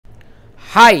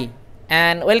Hi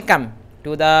and welcome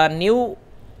to the new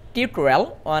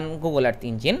tutorial on Google Earth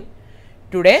Engine.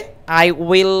 Today I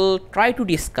will try to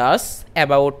discuss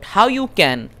about how you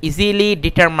can easily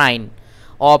determine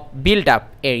or build up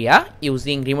area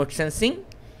using remote sensing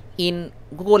in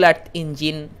Google Earth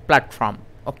Engine platform.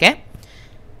 Okay.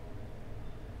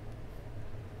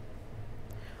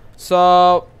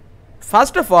 So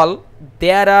first of all,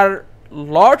 there are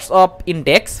lots of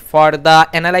index for the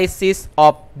analysis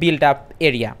of build up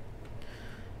area.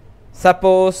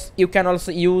 Suppose you can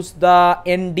also use the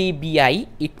NDBI,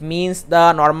 it means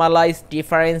the normalized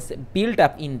difference build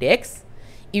up index.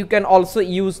 You can also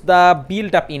use the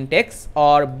build up index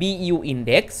or BU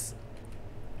index.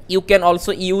 You can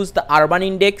also use the urban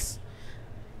index,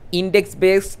 index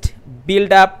based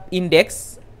build up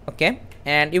index, okay,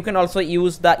 and you can also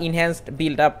use the enhanced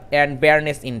build up and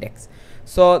bareness index.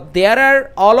 So there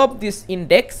are all of these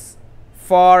index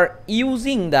for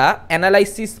using the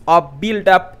analysis of build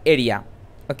up area.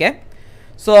 Okay,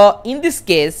 so in this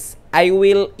case I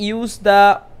will use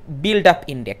the build up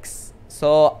index.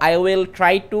 So I will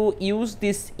try to use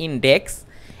this index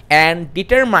and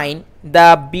determine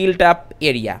the build up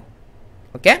area.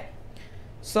 Okay,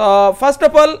 so first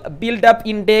of all, build up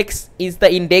index is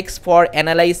the index for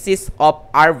analysis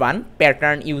of R1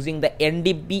 pattern using the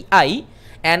NDBI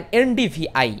and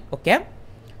NDVI. Okay,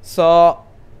 so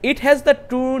it has the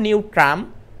two new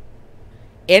term,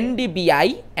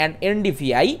 NDBI and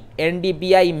NDVI.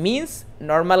 NDBI means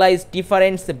normalized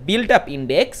difference build up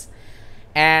index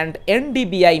and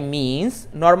NDBI means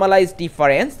normalized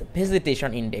difference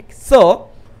vegetation index. So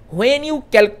when you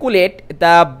calculate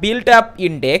the build up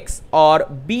index or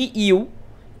BU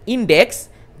index,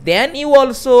 then you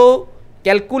also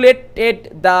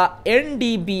calculated the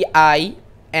NDBI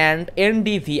and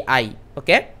NDVI.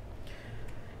 Okay,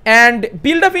 and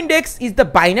build up index is the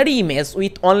binary image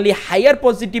with only higher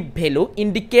positive value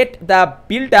indicate the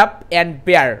build up and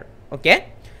bare.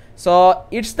 Okay, so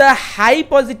it's the high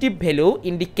positive value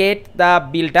indicate the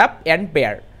build up and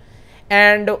bare,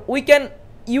 and we can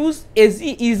use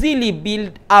easily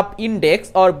build up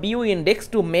index or BU index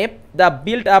to map the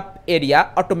build up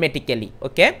area automatically.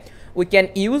 Okay, we can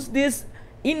use this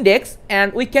index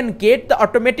and we can get the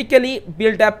automatically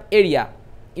build up area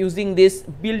using this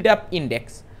build up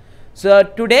index. So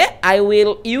today I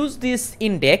will use this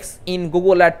index in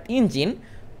Google Earth Engine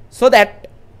so that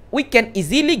we can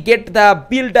easily get the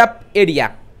build up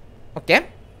area. Okay,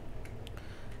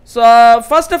 so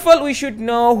first of all we should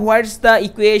know what's the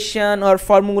equation or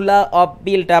formula of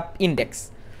build up index.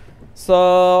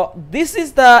 So this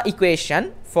is the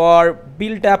equation for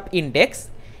build up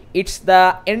index. It's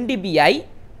the NDBI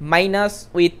minus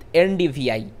with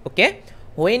NDVI. Okay,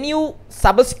 when you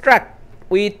subtract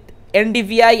with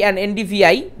NDVI and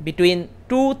NDVI between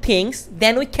two things,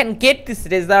 then we can get this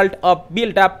result of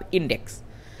build up index.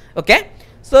 Okay,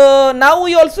 so now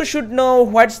we also should know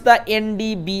what's the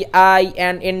NDBI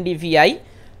and NDVI.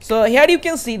 So here you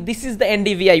can see this is the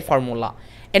NDVI formula.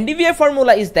 NDVI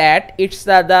formula is that it's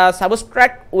the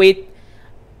subtract with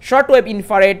shortwave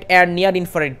infrared and near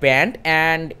infrared band,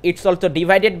 and it's also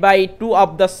divided by 2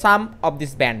 of the sum of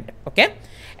this band. Okay,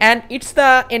 and it's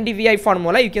the NDVI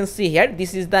formula. You can see here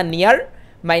this is the near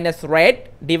minus red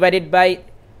divided by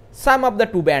sum of the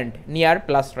two band near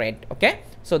plus red. Okay,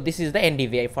 so this is the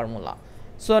NDVI formula.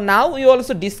 So now we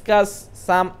also discuss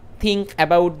something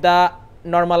about the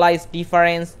normalized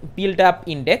difference build up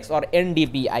index or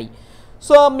NDBI.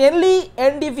 So mainly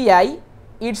NDVI,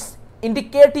 it's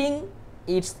indicating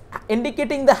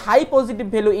the high positive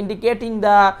value indicating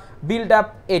the build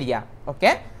up area.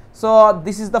 Okay, so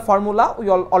this is the formula. We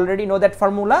already know that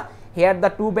formula. Here the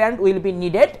two band will be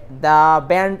needed. The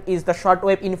band is the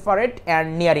shortwave infrared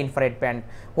and near infrared band.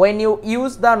 When you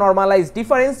use the normalized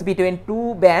difference between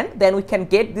two band, then we can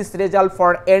get this result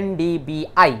for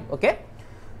NDBI. Okay,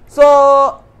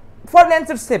 so for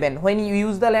Landsat 7, when you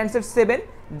use the Landsat 7,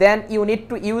 then you need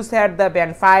to use here the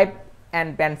band 5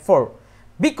 and band 4,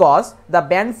 because the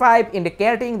band 5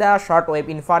 indicating the shortwave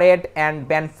infrared and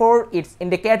band 4 it's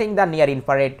indicating the near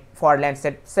infrared for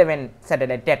Landsat 7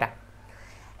 satellite data.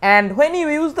 And when you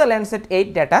use the Landsat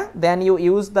 8 data, then you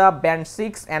use the band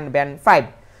 6 and band 5,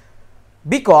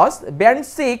 because band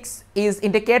 6 is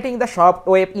indicating the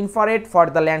shortwave infrared for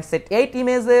the Landsat 8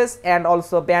 images, and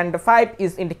also band 5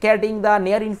 is indicating the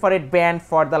near infrared band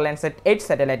for the Landsat 8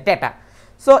 satellite data.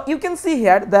 So you can see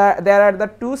here there are the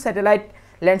two satellite,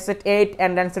 Landsat 8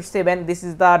 and Landsat 7. This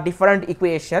is the different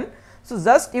equation. So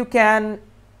just you can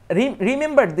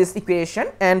remember this equation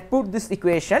and put this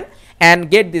equation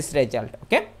and get this result.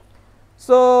 Okay,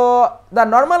 so the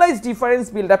normalized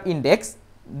difference build up index,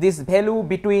 this value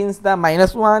between the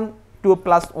 -1 to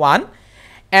 +1,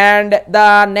 and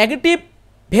the negative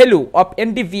value of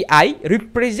NDVI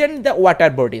represent the water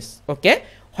bodies, okay,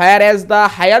 whereas the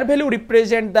higher value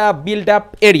represent the build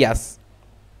up areas.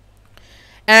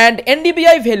 And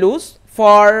NDVI values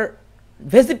for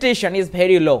vegetation is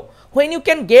very low. When you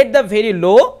can get the very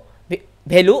low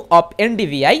value of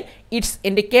NDVI, it's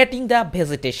indicating the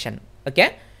vegetation,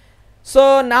 okay.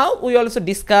 So now we also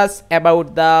discuss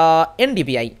about the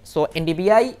NDVI. So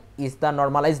NDVI is the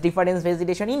normalized difference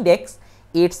vegetation index.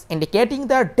 It's indicating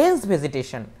the dense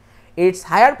vegetation. Its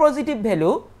higher positive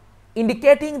value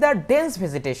indicating the dense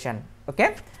vegetation,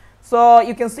 okay. So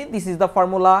you can see this is the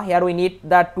formula. Here we need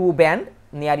the two band,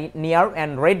 near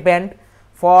and red band.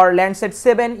 For Landsat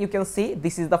 7, you can see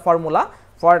this is the formula.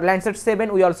 For Landsat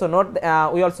 7, we also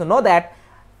know that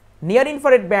near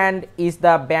infrared band is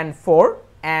the band 4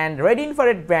 and red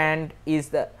infrared band is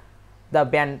the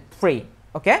band 3,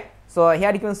 okay. So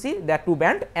here you can see the two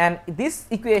band, and this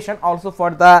equation also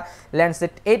for the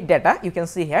Landsat 8 data, you can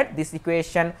see here this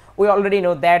equation. We already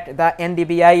know that the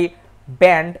NDVI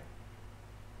band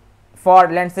for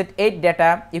Landsat 8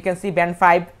 data, you can see band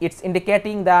 5, it's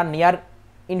indicating the near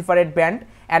infrared band,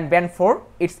 and band 4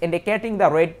 it's indicating the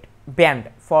red band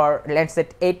for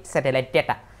Landsat 8 satellite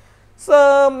data.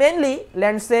 So mainly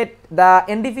Landsat, the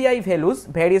NDVI values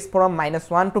varies from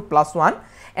 -1 to +1,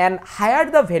 and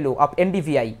higher the value of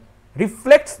NDVI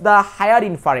reflects the higher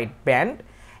infrared band,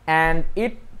 and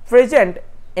it present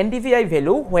NDVI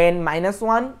value when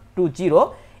 -1 to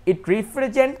 0, it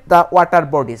represent the water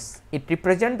bodies. It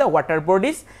represent the water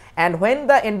bodies, and when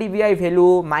the NDVI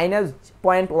value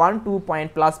 -0.1 to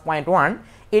 +0.1,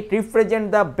 it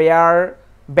represent the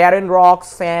barren rocks,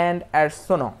 sand, and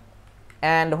snow.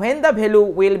 And when the value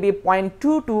will be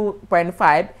 0.2 to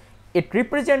 0.5, it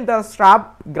represent the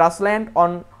shrub, grassland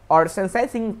on or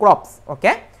sensitizing crops,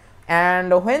 okay.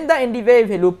 And when the NDVI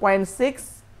value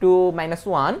 0.6 to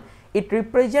 -1, it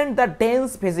represent the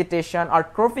dense vegetation or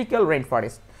tropical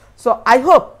rainforest. So I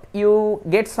hope you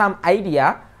get some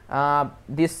idea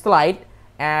this slide,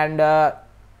 and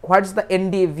what's the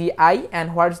NDVI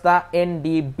and what's the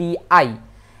NDBI,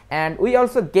 and we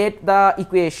also get the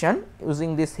equation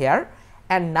using this here.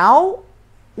 And now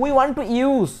we want to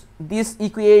use this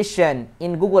equation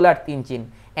in Google Earth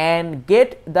Engine and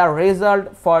get the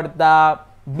result for the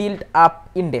build up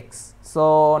index.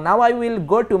 So now I will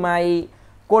go to my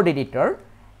code editor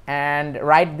and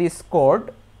write this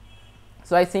code.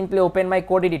 So I simply open my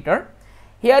code editor.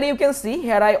 Here you can see,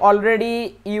 here I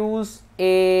already use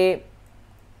a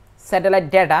satellite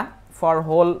data for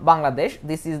whole Bangladesh.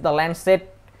 This is the Landsat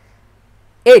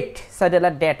 8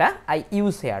 satellite data I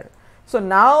use here. So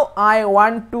now I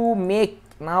want to make,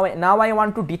 now I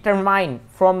want to determine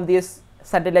from this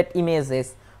satellite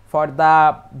images for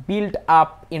the build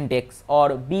up index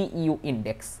or BU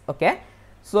index, okay.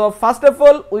 So first of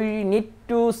all we need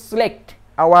to select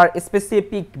our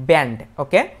specific band,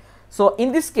 okay. So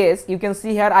in this case you can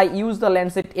see here I use the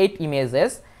Landsat 8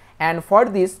 images, and for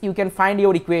this you can find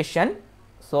your equation.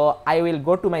 So I will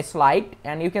go to my slide,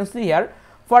 and you can see here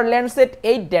for Landsat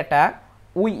 8 data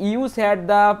we use here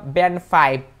the band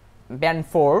 5, band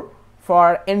 4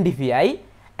 for NDVI,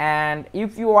 and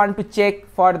if you want to check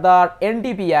for the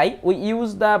NDVI we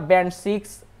use the band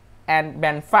 6 and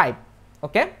band 5,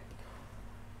 okay.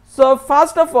 So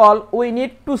first of all we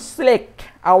need to select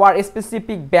our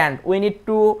specific band. We need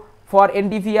to, for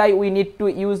NDVI we need to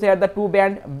use here the two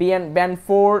band, band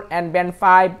 4 and band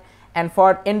 5, and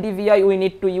for NDVI we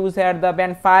need to use here the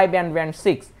band 5 and band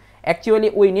 6. Actually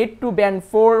we need to band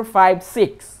 4, 5,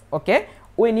 6, okay.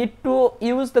 We need to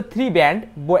use the three band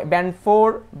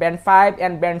 4, band 5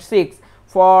 and band 6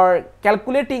 for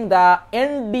calculating the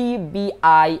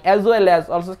NDBI as well as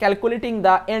also calculating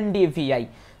the NDVI.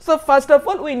 So first of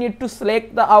all we need to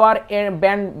select the our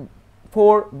band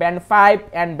 4, band 5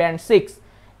 and band 6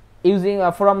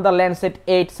 using from the Landsat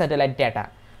 8 satellite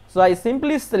data. So I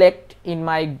simply select in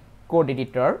my code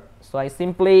editor. So I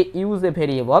simply use a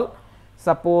variable.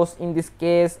 Suppose in this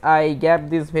case I gave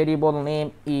this variable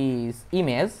name is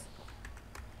image,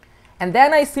 and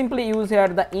then I simply use here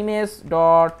the image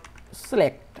dot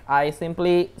select. I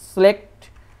simply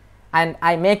select and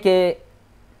I make a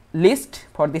list.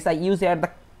 For this I use here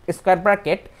the square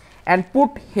bracket and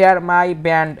put here my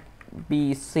band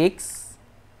B6,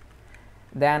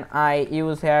 then I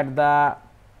use here the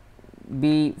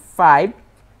B5,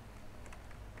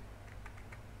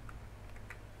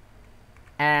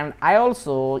 and I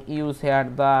also use here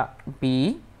the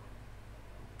B4.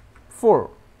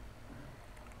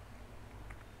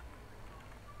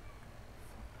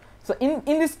 So in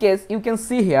this case you can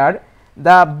see here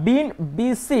the bin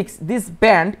B6, this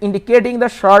band indicating the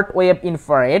short wave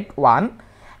infrared one,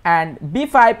 and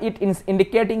B5 it is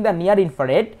indicating the near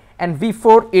infrared, and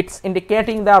V4 it's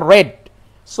indicating the red.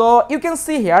 So you can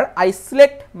see here I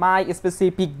select my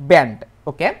specific band,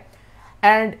 okay,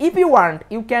 and if you want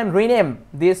you can rename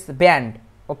this band,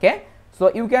 okay.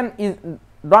 So you can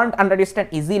don't understand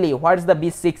easily what is the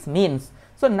B6 means.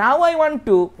 So now I want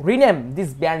to rename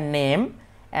this band name,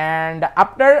 and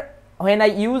after when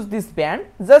I use this band,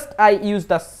 just I use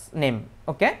the name,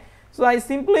 okay. So I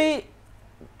simply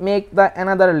make the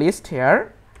another list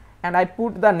here, and I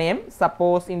put the name,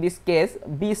 suppose in this case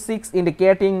B6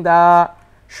 indicating the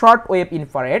short wave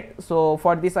infrared. So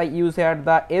for this I use here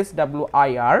the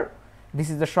SWIR, this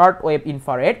is the short wave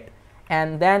infrared,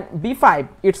 and then B5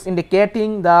 it's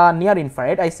indicating the near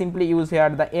infrared, I simply use here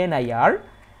the NIR,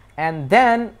 and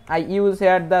then I use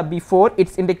here the B4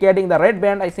 it's indicating the red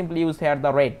band, I simply use here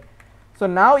the red. So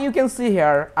now you can see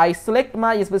here I select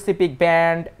my specific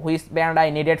band, which band I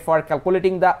needed for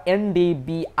calculating the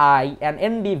NDBI and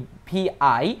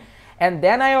NDVI, and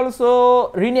then I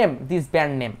also rename this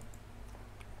band name,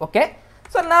 okay.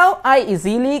 So now I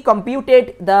easily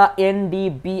computed the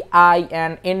NDBI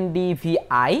and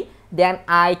NDVI, then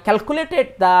I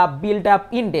calculated the build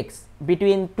up index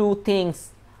between two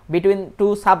things, between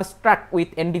two subtract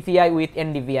with NDVI with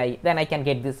NDVI, then I can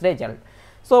get this result.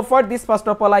 So for this, first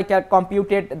of all I can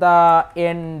computed the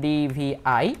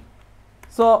NDVI.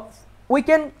 So we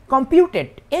can compute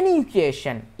it any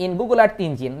equation in Google Earth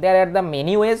Engine. There are the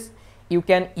many ways. You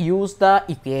can use the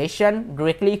equation,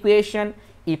 directly equation.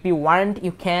 If you want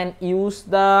you can use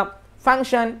the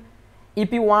function,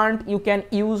 if you want you can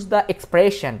use the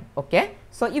expression, okay.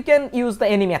 So you can use the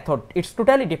any method, it's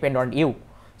totally depend on you.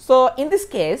 So in this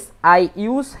case I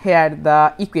use here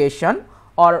the equation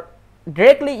or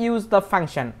directly use the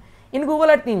function. In Google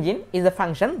Earth Engine is a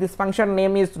function, this function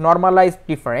name is normalized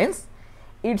difference,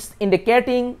 it's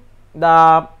indicating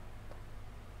the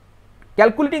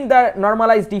calculating the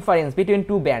normalized difference between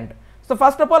two band. So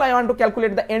first of all I want to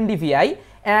calculate the NDVI,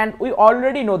 and we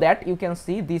already know that, you can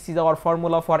see this is our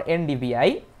formula for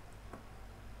NDVI.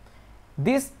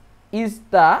 This is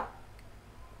the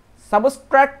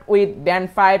subtract with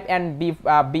band 5 and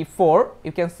B4,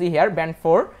 you can see here band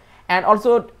 4, and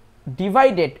also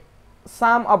divided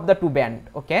sum of the two band,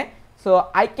 okay. So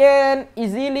I can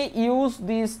easily use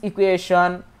this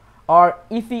equation, or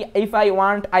if I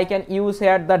want I can use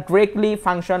here the directly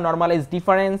function normalized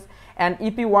difference, and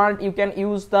if you want you can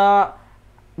use the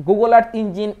Google Earth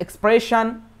Engine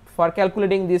expression for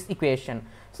calculating this equation.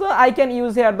 So I can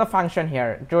use here the function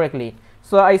here directly.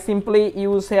 So I simply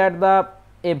use here the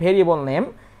a variable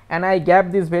name, and I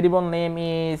gave this variable name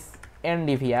is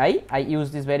NDVI. I use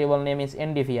this variable name is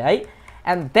NDVI,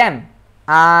 and then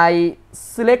I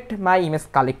select my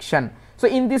image collection. So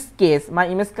in this case my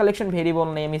image collection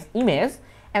variable name is image,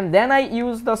 and then I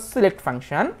use the select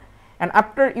function, and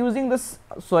after using this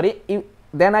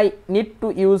then I need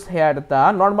to use here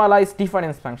the normalized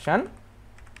difference function.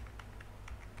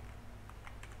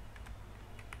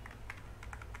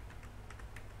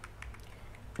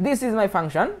 This is my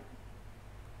function.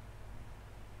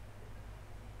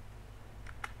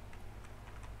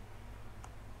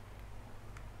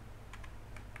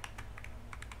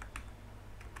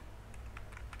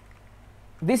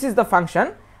 This is the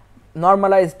function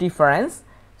normalized difference.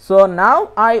 So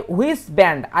now which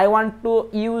band I want to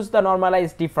use the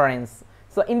normalized difference.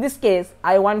 So in this case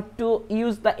I want to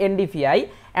use the NDVI,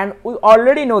 and we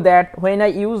already know that when I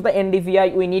use the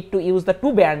NDVI we need to use the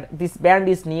two band. This band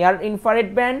is near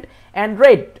infrared band and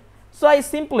red. So I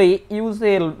simply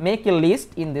make a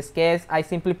list. In this case I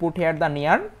simply put here the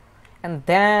near, and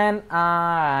then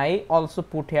I also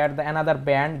put here the another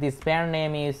band. This band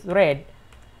name is red.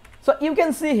 So you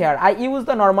can see here I use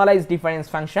the normalized difference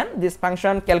function. This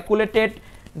function calculated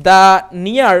the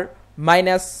near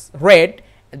minus red,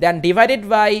 then divided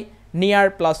by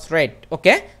near plus red,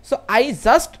 okay. So I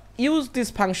just use this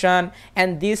function,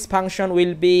 and this function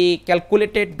will be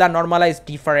calculated the normalized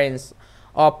difference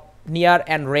of near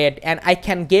and red, and I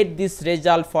can get this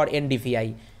result for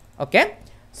NDVI, okay.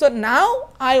 So now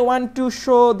I want to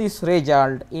show this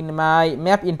result in my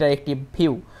map interactive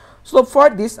view. So for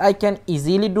this I can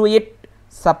easily do it.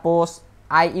 Suppose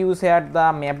I use here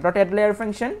the map.addLayer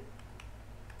function,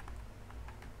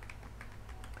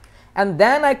 and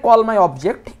then I call my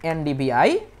object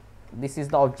NDVI, this is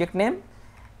the object name,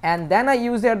 and then I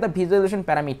use here the visualization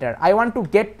parameter. I want to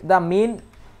get the main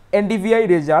NDVI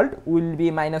result will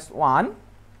be -1,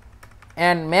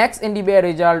 and max NDVI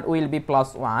result will be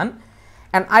 +1,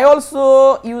 and I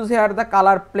also use here the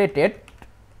color plated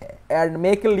and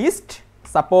make a list.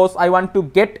 suppose I want to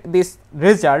get this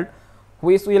result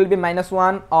which will be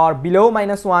 -1 or below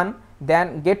 -1,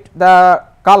 then get the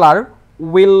color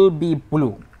will be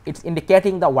blue, it's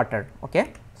indicating the water.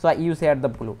 Okay, so I use here the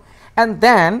blue, and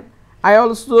then I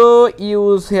also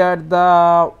use here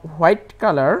the white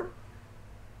color,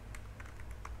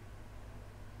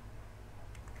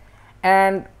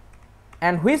 and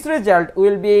which result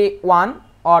will be 1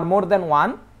 or more than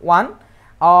 1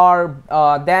 or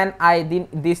then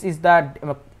this is the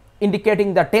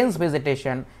indicating the dense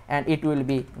vegetation, and it will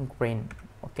be green.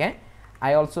 Okay,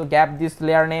 I also gave this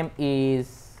layer name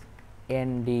is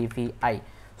NDVI.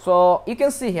 So you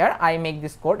can see here I make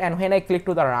this code, and when I click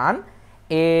to the run,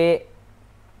 a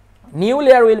new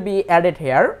layer will be added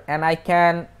here, and I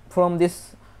can, from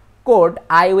this code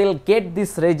I will get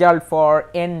this result for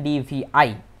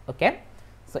NDVI. Okay,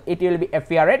 so it will be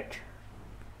appeared.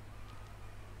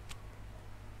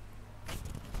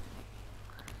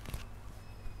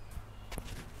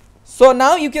 So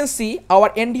now you can see our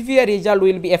NDVI result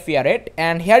will be appeared,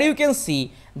 and here you can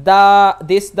see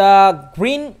the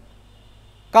green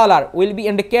color will be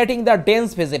indicating the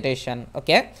dense vegetation.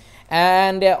 Okay,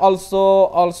 and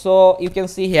also you can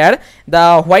see here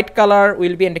the white color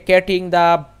will be indicating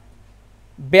the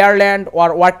bare land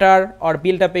or water or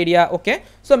built up area. Okay,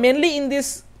 so mainly in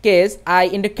this case I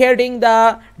indicating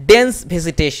the dense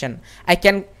vegetation. I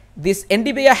can this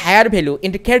NDVI higher value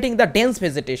indicating the dense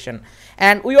vegetation,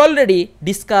 and we already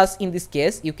discussed in this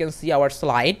case. You can see our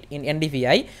slide in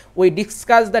NDVI, we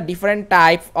discussed the different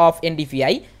type of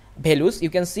NDVI values. You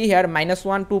can see here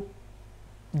 -1 to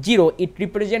 0 it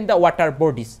represent the water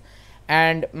bodies,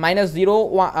 and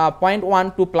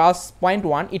 -0.1 to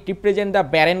 +0.1 it represent the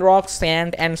barren rocks,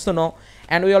 sand and snow,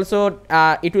 and we also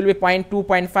it will be 0.2,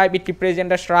 0.5 it represent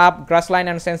the shrub, grassland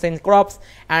and sunshine crops,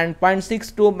 and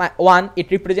 0.6 to 1 it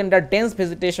represent the dense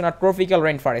vegetation or tropical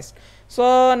rainforest.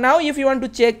 So now if you want to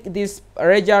check this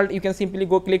result, you can simply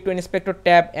go click to inspector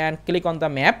tab and click on the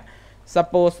map.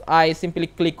 Suppose I simply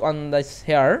click on this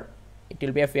here, it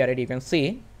will be appeared. You can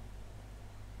see.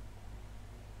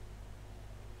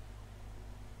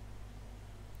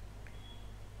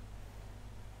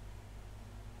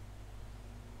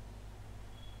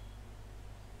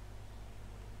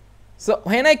 So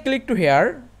when I click to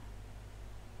here,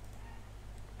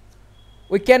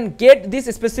 we can get this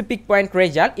specific point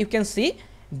result. You can see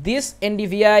this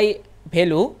NDVI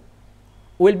value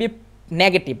will be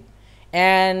negative,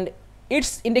 and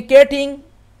it's indicating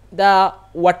the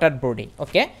water body.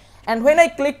 Okay, and when I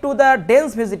click to the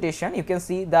dense vegetation, you can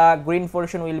see the green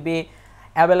portion will be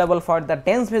available for the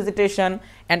dense vegetation,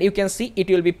 and you can see it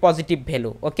will be positive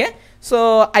value. Okay,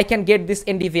 so I can get this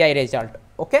NDVI result.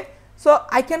 Okay, so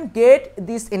I can get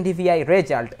this NDVI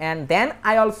result, and then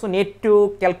I also need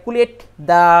to calculate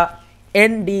the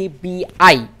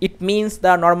NDBI. It means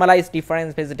the normalized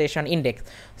difference vegetation index.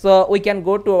 So we can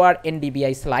go to our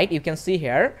NDBI slide. You can see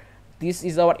here this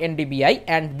is our NDBI,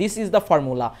 and this is the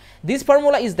formula. This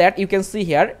formula is that you can see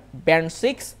here band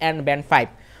 6 and band 5.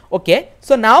 Okay,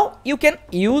 so now you can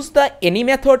use the any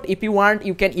method. If you want,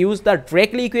 you can use the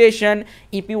directly equation.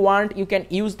 If you want, you can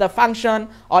use the function,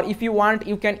 or if you want,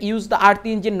 you can use the earth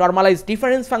engine normalized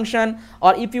difference function,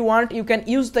 or if you want, you can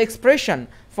use the expression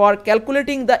for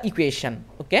calculating the equation.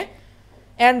 Okay,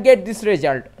 and get this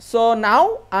result. So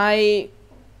now I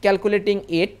calculating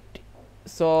it.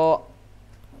 So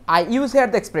I use here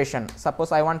the expression.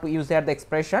 Suppose I want to use here the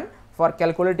expression for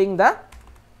calculating the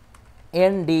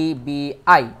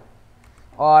NDBI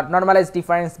or normalized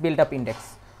difference built up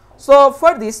index. So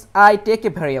for this I take a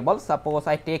variable. Suppose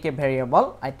I take a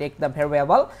variable, I take the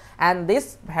variable, and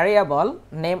this variable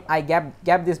name I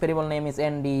gave this variable name is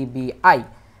NDBI,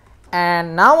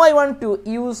 and now I want to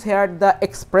use here the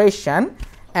expression,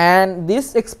 and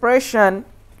this expression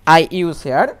I use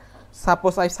here.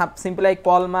 Suppose I simply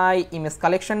call my image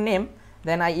collection name,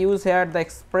 then I use here the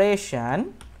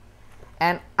expression,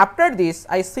 and after this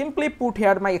I simply put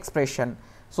here my expression.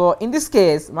 So in this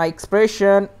case my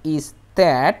expression is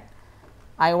that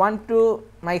I want to,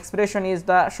 my expression is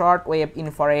the short wave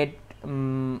infrared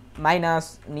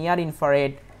minus near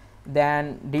infrared,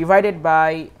 then divided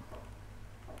by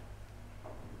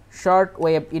short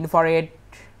wave infrared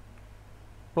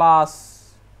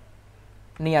plus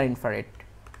near infrared.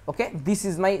 Okay, this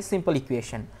is my simple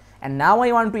equation, and now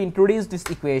I want to introduce this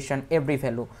equation every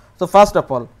value. So first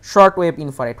of all, short wave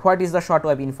infrared. What is the short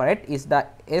wave infrared? Is the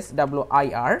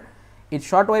SWIR. It's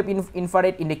short wave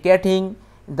infrared indicating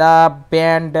the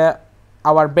band,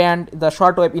 our band, the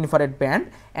short wave infrared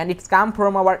band, and it's come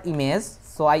from our image.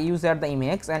 So I use here the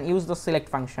image and use the select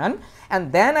function,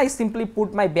 and then I simply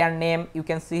put my band name. You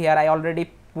can see here I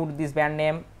already put this band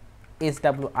name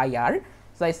SWIR.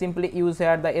 So I simply use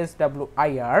here the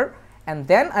SWIR, and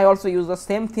then I also use the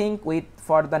same thing with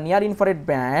for the near infrared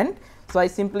band. So I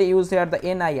simply use here the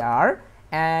NIR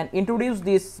and introduce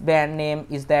this band name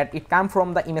is that it come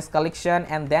from the image collection,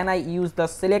 and then I use the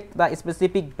select the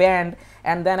specific band,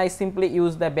 and then I simply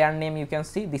use the band name. You can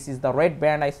see this is the red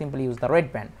band, I simply use the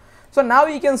red band. So now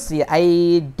you can see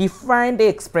I defined the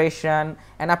expression,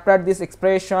 and after this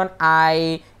expression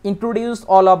I introduced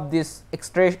all of this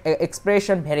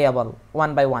expression variable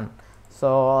one by one.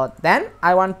 So then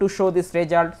I want to show this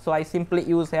result, so I simply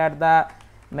use here the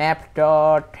map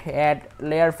dot add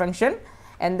layer function,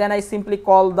 and then I simply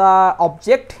call the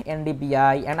object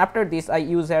NDBI, and after this I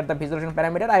use here the visualization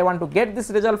parameter. I want to get this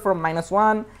result from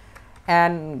 -1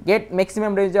 and get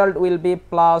maximum result will be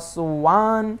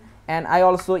 +1, and I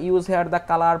also use here the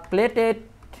color plated,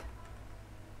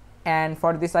 and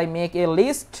for this I make a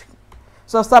list.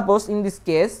 So suppose in this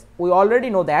case we already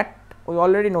know that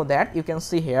you can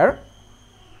see here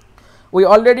we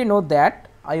already know that.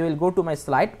 I will go to my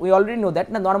slide. We already know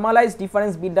that the normalized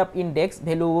difference build-up index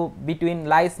value between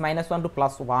lies -1 to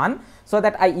 +1, so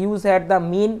that I use here the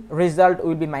mean result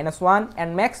will be -1,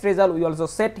 and max result we also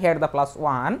set here the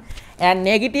 +1, and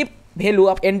negative value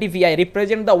of NDVI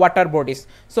represent the water bodies.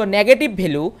 So negative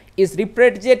value is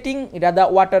representing the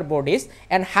water bodies,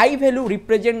 and high value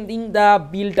representing the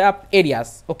build-up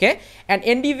areas. Okay, and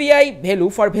NDVI value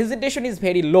for vegetation is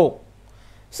very low.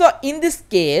 So in this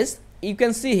case you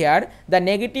can see here the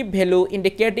negative value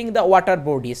indicating the water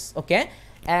bodies. Okay,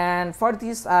 and for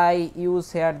this I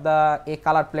use here the a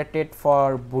color plated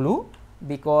for blue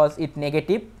because it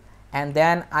negative, and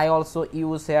then I also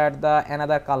use here the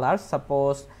another color,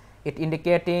 suppose it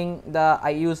indicating the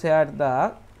I use here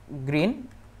the green,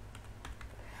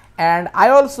 and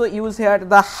I also use here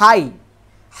the high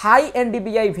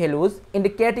NDBI values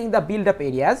indicating the build up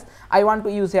areas. I want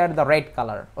to use here the red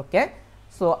color. Okay,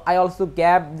 so I also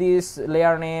gave this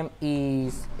layer name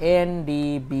is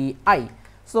NDBI.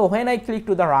 So when I click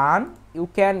to the run, you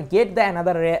can get the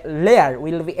another layer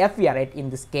will be appeared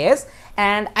in this case,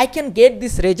 and I can get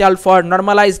this result for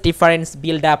normalized difference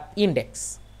build up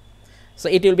index. So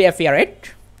it will be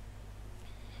appeared.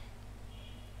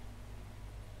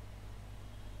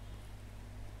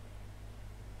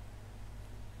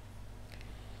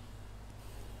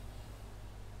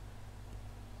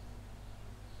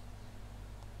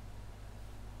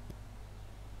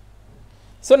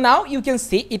 So now you can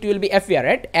see it will be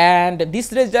appeared, and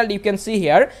this result you can see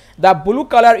here the blue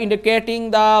color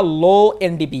indicating the low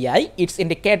NDBI, it's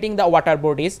indicating the water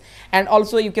bodies, and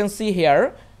also you can see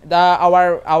here the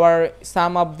our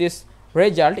sum of this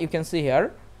result. You can see here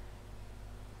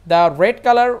the red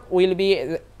color will be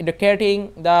indicating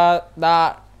the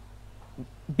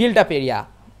build up area.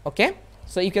 Okay,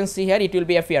 so you can see here it will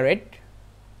be appeared.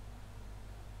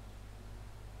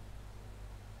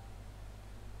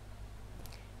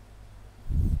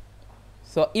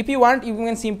 So if you want, you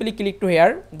can simply click to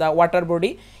here the water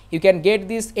body, you can get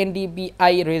this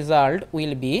NDBI result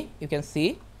will be, you can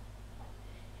see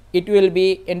it will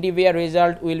be NDBI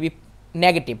result will be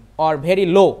negative or very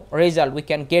low result, we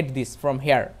can get this from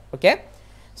here. Okay,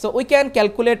 so we can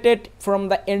calculate it from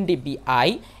the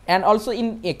NDBI, and also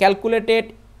in a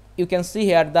calculated you can see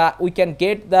here the we can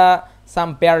get the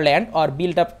some bare land or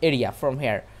built up area from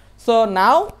here. So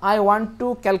now I want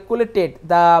to calculate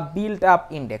the build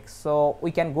up index. So we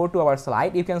can go to our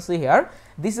slide. You can see here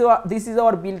this is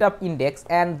our build up index,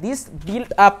 and this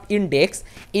build up index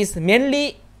is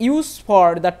mainly used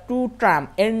for the two term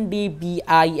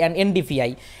NDBI and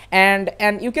NDVI, and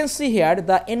you can see here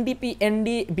the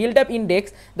ND build up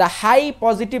index, the high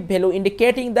positive value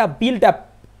indicating the build up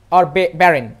or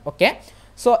barren. Okay,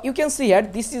 so you can see here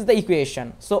this is the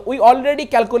equation. So we already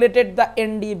calculated the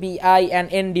NDBI and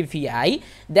NDVI,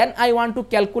 then I want to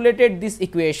calculate this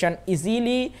equation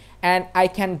easily, and I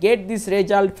can get this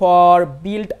result for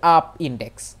build up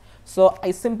index. So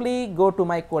I simply go to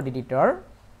my code editor,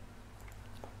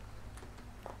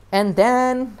 and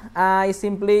then I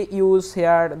simply use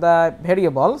here the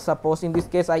variable. Suppose in this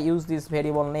case I use this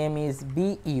variable name is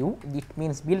BU, it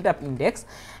means build up index,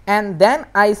 and then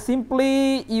I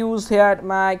simply use here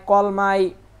call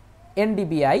my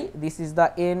NDBI, this is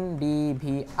the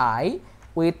NDVI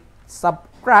with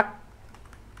subtract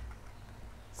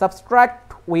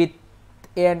with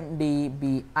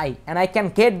NDBI, and I can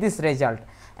get this result.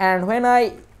 And when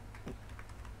I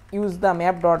use the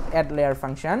map.addLayer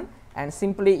function and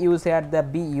simply use here the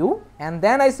BU, and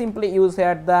then I simply use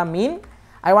here the mean.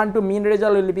 I want to mean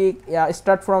result will be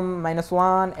start from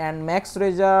 -1, and max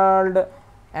result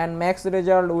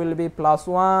will be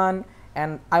 +1,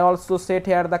 and I also set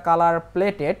here the color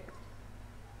plated,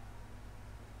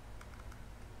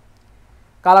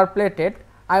 color plated.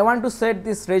 I want to set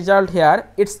this result here.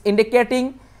 It's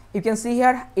indicating, you can see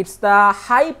here, it's the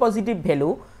high positive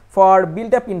value for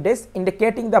build up index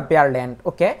indicating the bare land.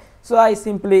 Okay, so I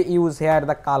simply use here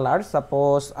the color.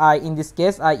 Suppose in this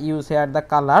case I use here the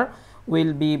color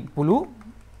will be blue,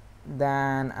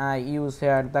 then I use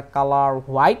here the color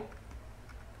white,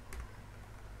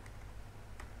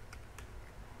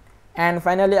 and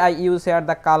finally I use here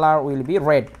the color will be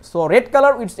red. So red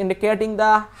color, it's indicating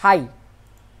the high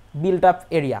built up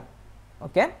area.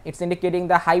 Okay, it's indicating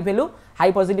the high value,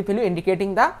 high positive value,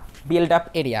 indicating the build up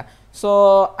area.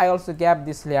 So I also gave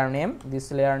this layer name.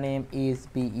 This layer name is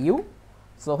BU.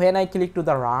 So when I click to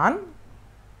the run,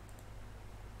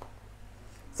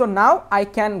 so now I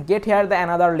can get here the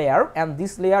another layer, and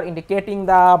this layer indicating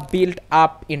the build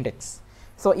up index.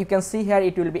 So you can see here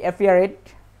it will be appeared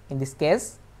in this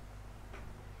case.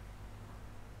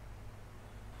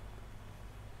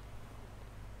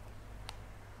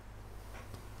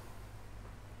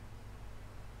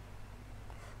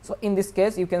 So in this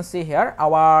case you can see here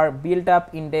our build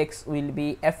up index will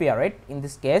be appeared. In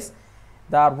this case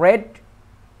the red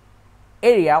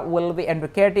area will be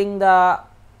indicating the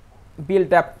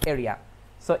build up area.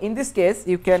 So in this case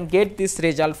you can get this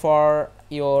result for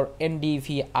your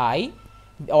NDVI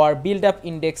or build up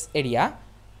index area.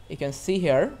 You can see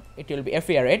here it will be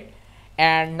appeared.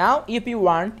 And now if you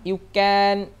want, you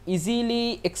can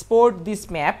easily export this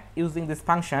map using this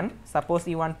function. Suppose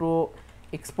you want to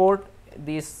export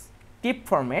this TIFF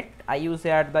format, I use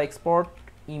here the export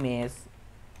image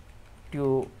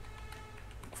to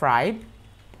Drive.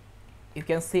 You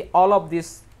can see all of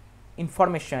this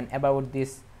information about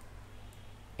this.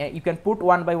 You can put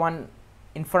one by one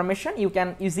information. You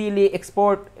can easily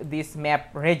export this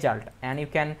map result, and you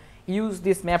can use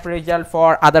this map result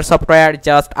for other software,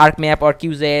 just ArcMap or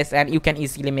QGIS, and you can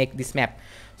easily make this map.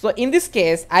 So in this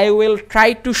case I will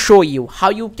try to show you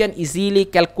how you can easily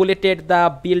calculate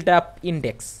the build up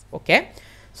index. Okay,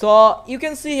 so you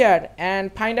can see here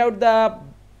and find out the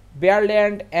bare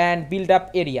land and build up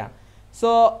area.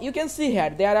 So you can see here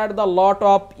there are the lot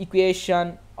of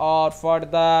equation or for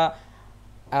the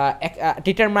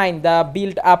determine the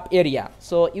build up area.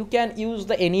 So you can use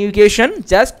the any equation,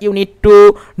 just you need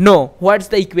to know what's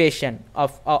the equation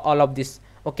of all of this.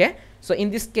 Okay, so in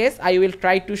this case I will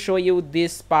try to show you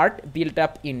this part, build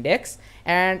up index,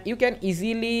 and you can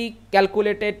easily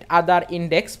calculate it other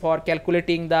index for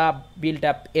calculating the build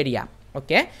up area.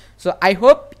 Okay, so I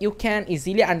hope you can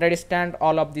easily understand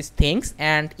all of these things,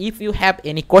 and if you have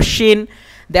any question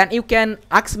then you can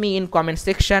ask me in comment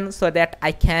section so that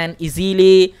I can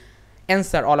easily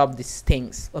answer all of these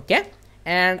things. Okay,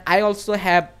 and I also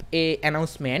have a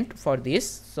announcement for this.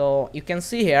 So you can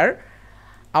see here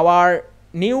our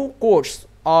new course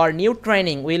or new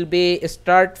training will be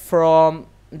start from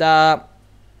the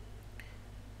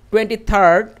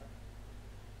 23rd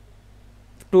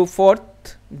to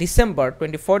 4th December,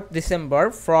 24th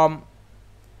December from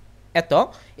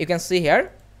Eto. You can see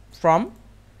here from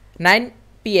 9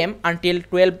 PM until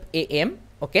 12 AM.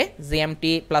 Okay,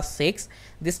 GMT +6.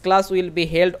 This class will be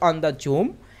held on the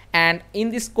Zoom, and in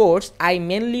this course I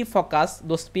mainly focus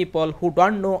those people who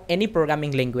don't know any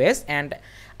programming language and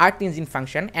Earth Engine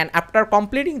function, and after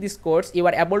completing this course you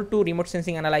are able to remote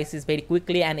sensing analysis very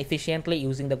quickly and efficiently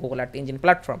using the Google Earth Engine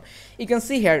platform. You can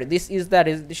see here this is the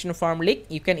registration form link.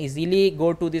 You can easily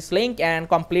go to this link and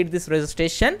complete this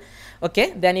registration.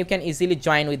 Okay, then you can easily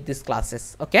join with these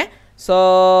classes. Okay,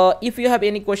 so if you have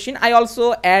any question, I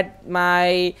also add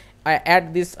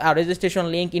this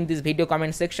registration link in this video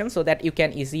comment section so that you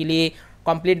can easily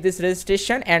complete this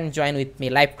registration and join with me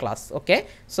live class. Okay,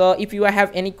 so if you have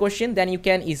any question then you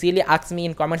can easily ask me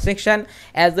in comment section,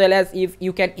 as well as if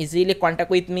you can easily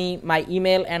contact with me, my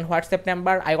email and WhatsApp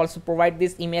number. I also provide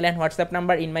this email and WhatsApp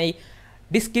number in my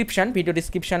description, video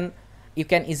description. You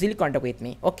can easily contact with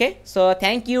me. Okay, so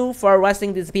thank you for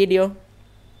watching this video.